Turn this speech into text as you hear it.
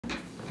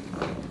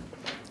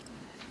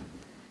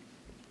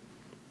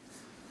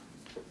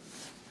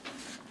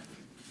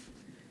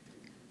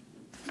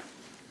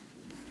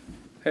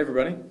Hey,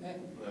 everybody. Hey.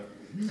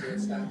 So what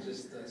stat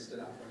just stood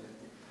out for you?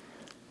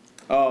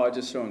 Oh, I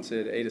just showing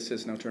Sid 8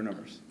 assists, no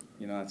turnovers.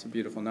 You know, that's a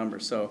beautiful number.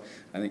 So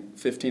I think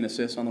 15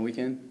 assists on the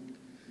weekend.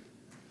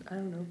 I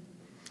don't know.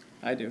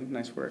 I do.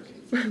 Nice work.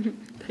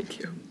 Thank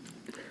you.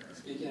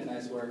 Speaking of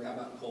nice work, how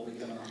about Colby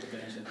coming off the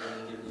bench and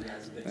really giving you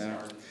guys a big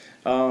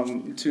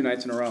start? 2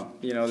 nights in a row.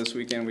 You know, this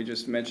weekend we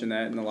just mentioned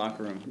that in the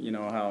locker room. You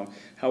know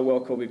how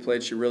well Colby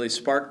played. She really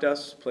sparked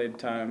us. Spent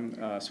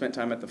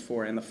time at the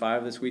 4 and the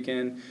 5 this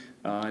weekend.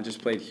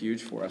 Just played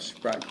huge for us.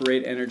 Brought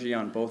great energy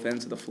on both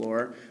ends of the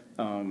floor.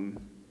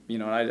 You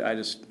know,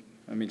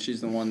 I mean,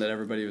 she's the one that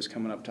everybody was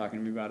coming up talking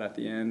to me about at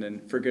the end,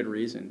 and for good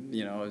reason.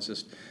 You know, it was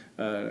just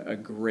a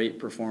great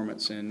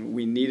performance, and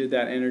we needed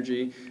that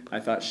energy. I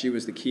thought she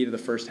was the key to the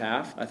first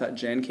half. I thought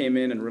Jen came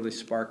in and really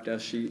sparked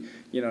us. She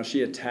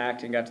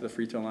attacked and got to the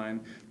free throw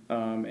line,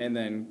 and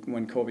then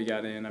when Colby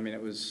got in,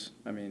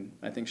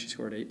 I think she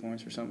scored 8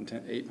 points or something,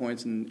 8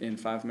 points in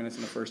 5 minutes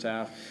in the first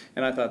half,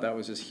 and I thought that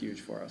was just huge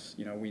for us.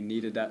 You know, we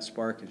needed that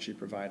spark, and she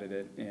provided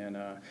it. And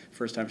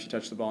first time she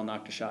touched the ball,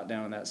 knocked a shot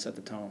down, and that set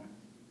the tone.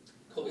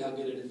 Colby, how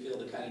good did it feel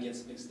to kind of get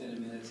some extended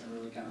minutes and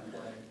really kind of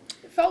play?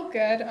 It felt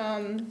good.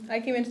 I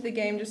came into the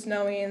game just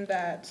knowing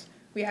that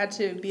we had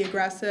to be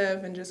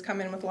aggressive and just come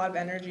in with a lot of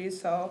energy,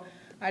 so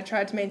I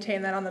tried to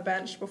maintain that on the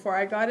bench before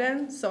I got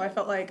in, so I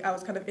felt like I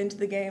was kind of into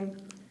the game,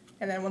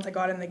 and then once I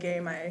got in the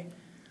game, I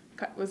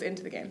was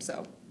into the game,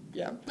 so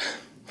yeah.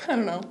 I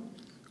don't know.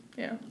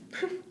 Yeah.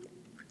 It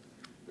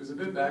was a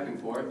bit back and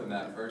forth in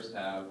that first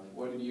half.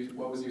 What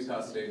was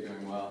Utah State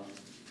doing well?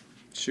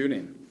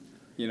 Shooting.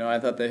 You know, I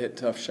thought they hit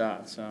tough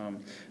shots. I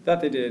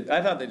thought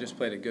they just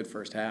played a good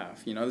first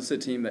half. You know, this is a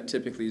team that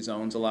typically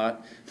zones a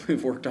lot.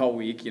 We've worked all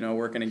week, you know,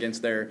 working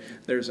against their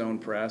zone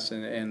press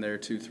and their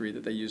 2-3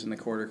 that they use in the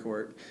quarter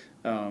court.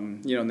 You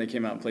know, and they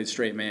came out and played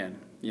straight man.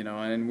 You know,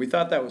 and we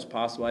thought that was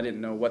possible. I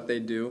didn't know what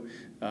they'd do,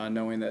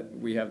 knowing that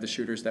we have the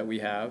shooters that we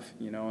have,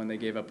 you know, and they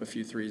gave up a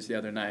few threes the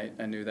other night.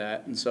 I knew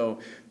that. And so,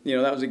 you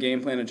know, that was a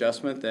game plan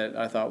adjustment that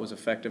I thought was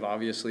effective,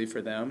 obviously,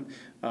 for them.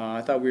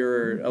 I thought we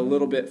were a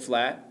little bit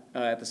flat.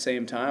 At the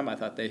same time, I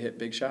thought they hit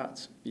big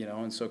shots, you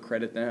know, and so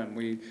credit them.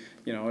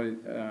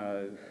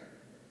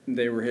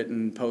 They were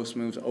hitting post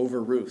moves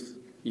over Ruth,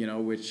 you know,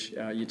 which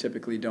you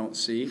typically don't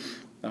see.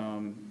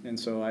 And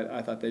so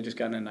I thought they just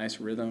got in a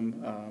nice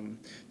rhythm.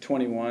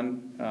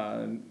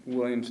 21,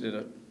 Williams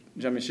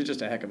she's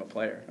just a heck of a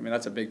player. I mean,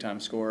 that's a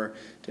big-time scorer.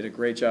 Did a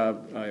great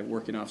job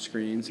working off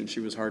screens, and she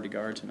was hard to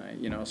guard tonight,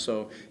 you know.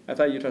 So I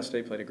thought Utah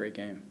State played a great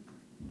game.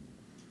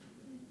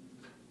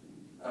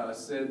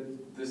 Sid,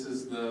 this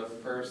is the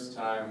first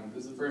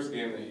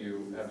game that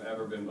you have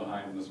ever been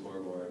behind in the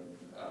scoreboard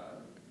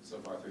so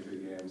far through 3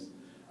 games.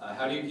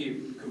 How do you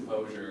keep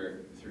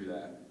composure through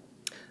that?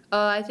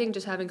 I think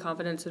just having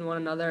confidence in one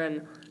another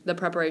and the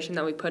preparation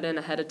that we put in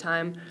ahead of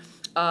time.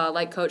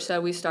 Like Coach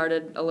said, we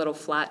started a little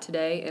flat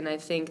today, and I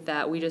think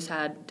that we just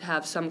had to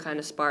have some kind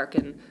of spark,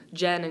 and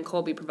Jen and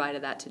Colby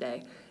provided that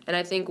today. And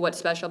I think what's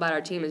special about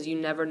our team is you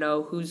never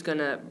know who's going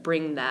to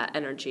bring that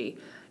energy.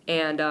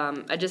 And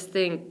I just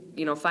think,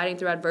 you know, fighting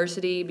through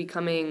adversity,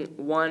 becoming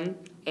one,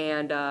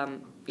 and,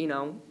 you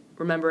know,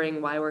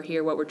 remembering why we're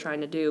here, what we're trying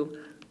to do,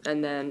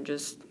 and then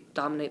just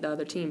dominate the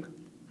other team.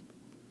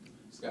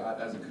 Scott,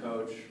 as a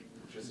coach,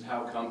 just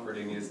how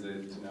comforting is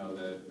it to know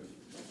that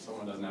if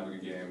someone doesn't have a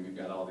good game, you've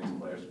got all these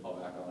players to fall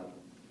back on?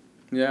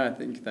 Yeah, I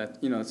think that,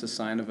 you know, it's a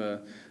sign of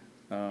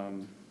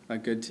a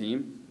good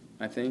team.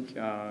 I think,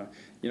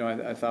 you know,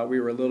 I thought we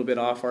were a little bit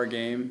off our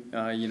game,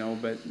 you know,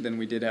 but then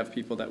we did have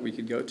people that we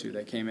could go to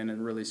that came in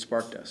and really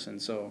sparked us.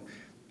 And so,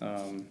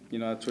 you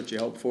know, that's what you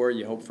hope for.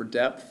 You hope for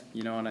depth,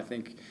 you know, and I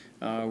think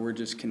we're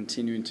just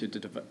continuing to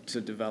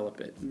develop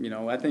it. You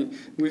know, I think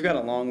we've got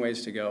a long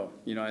ways to go.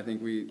 You know, I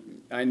think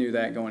I knew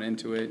that going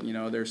into it. You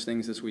know, there's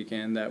things this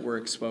weekend that were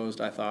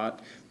exposed, I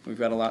thought. We've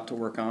got a lot to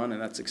work on,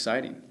 and that's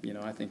exciting. You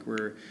know, I think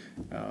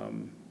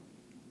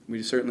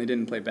we certainly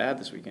didn't play bad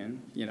this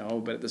weekend, you know,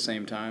 but at the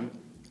same time,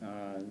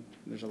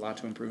 there's a lot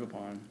to improve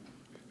upon.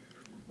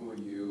 Will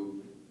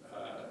you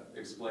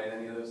explain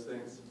any of those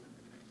things?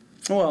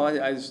 Well,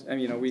 I mean,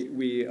 you know,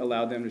 we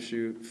allowed them to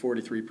shoot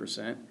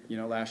 43%. You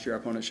know, last year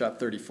our opponent shot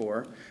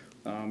 34.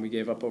 We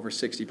gave up over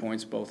 60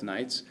 points both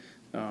nights.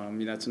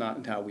 That's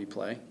not how we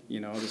play. You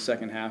know, the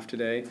second half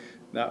today,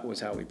 that was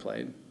how we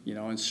played. You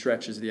know, and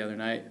stretches the other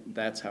night,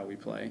 that's how we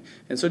play.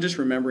 And so just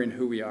remembering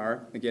who we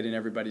are and getting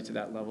everybody to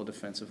that level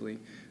defensively,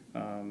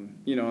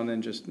 you know, and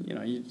then just, you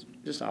know,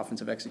 just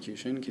offensive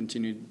execution,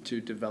 continue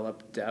to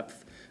develop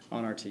depth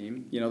on our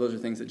team. You know, those are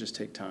things that just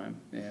take time,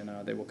 and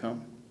they will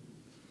come.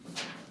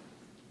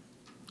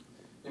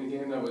 In a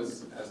game that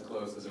was as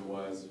close as it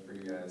was for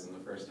you guys in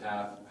the first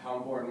half, how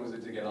important was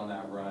it to get on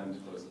that run to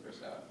close the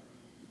first half?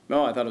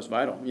 No, I thought it was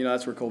vital. You know,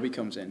 that's where Colby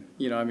comes in.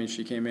 You know, I mean,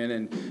 she came in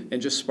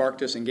and just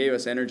sparked us and gave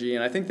us energy.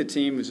 And I think the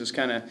team was just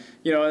kind of,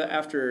 you know,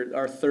 after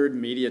our third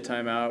media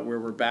timeout where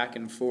we're back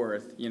and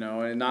forth, you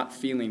know, and not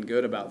feeling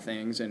good about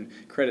things, and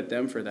credit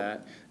them for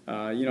that.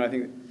 You know, I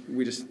think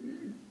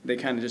they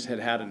they kind of just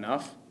had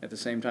enough. At the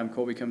same time,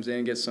 Colby comes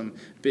in, gets some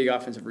big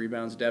offensive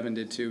rebounds. Deven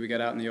did too. We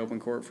got out in the open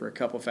court for a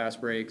couple fast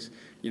breaks,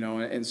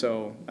 and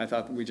so I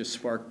thought we just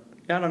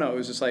sparked. I don't know. It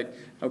was just like,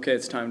 okay,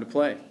 it's time to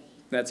play.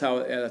 That's how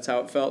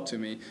it felt to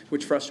me,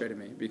 which frustrated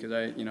me because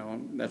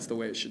that's the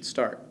way it should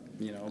start.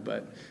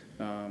 But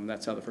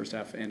that's how the first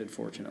half ended,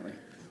 fortunately.